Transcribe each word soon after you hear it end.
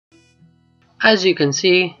As you can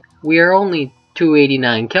see, we are only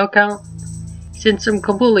 289 kill count. Since I'm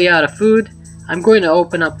completely out of food, I'm going to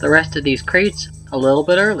open up the rest of these crates a little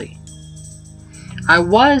bit early. I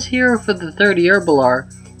was here for the 30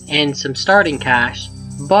 Herbalar and some starting cash,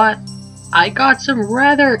 but I got some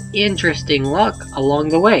rather interesting luck along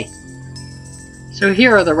the way. So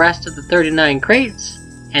here are the rest of the 39 crates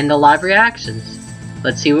and the live reactions.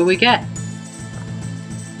 Let's see what we get.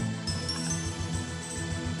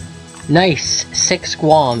 Nice, 6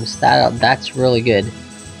 Guams. That's really good.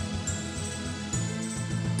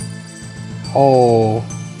 Oh,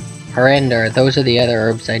 Harender. Those are the other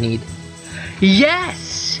herbs I need.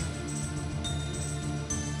 Yes!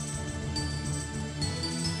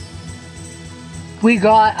 We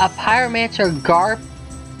got a Pyromancer Garp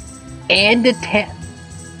and a 10.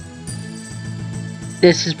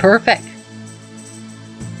 This is perfect.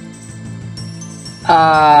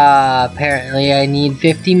 Apparently I need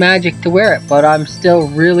 50 magic to wear it, but I'm still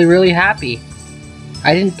really happy.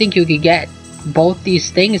 I didn't think you could get both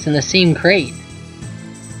these things in the same crate.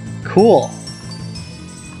 Cool.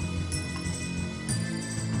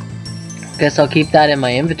 Guess I'll keep that in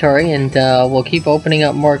my inventory and we'll keep opening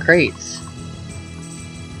up more crates.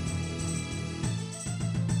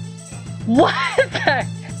 What the?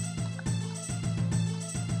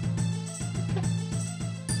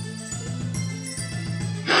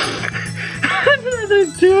 Another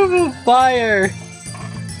tube of fire!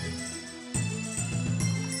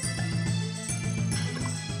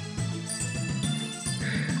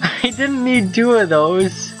 I didn't need 2 of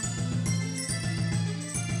those.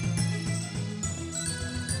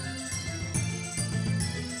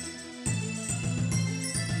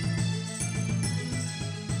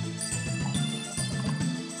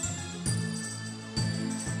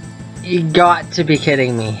 You got to be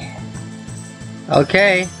kidding me.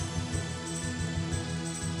 Okay.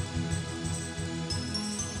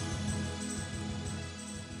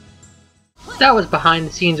 That was behind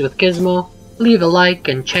the scenes with Gizmo. Leave a like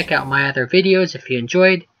and check out my other videos if you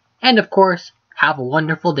enjoyed. And of course, have a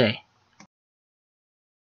wonderful day.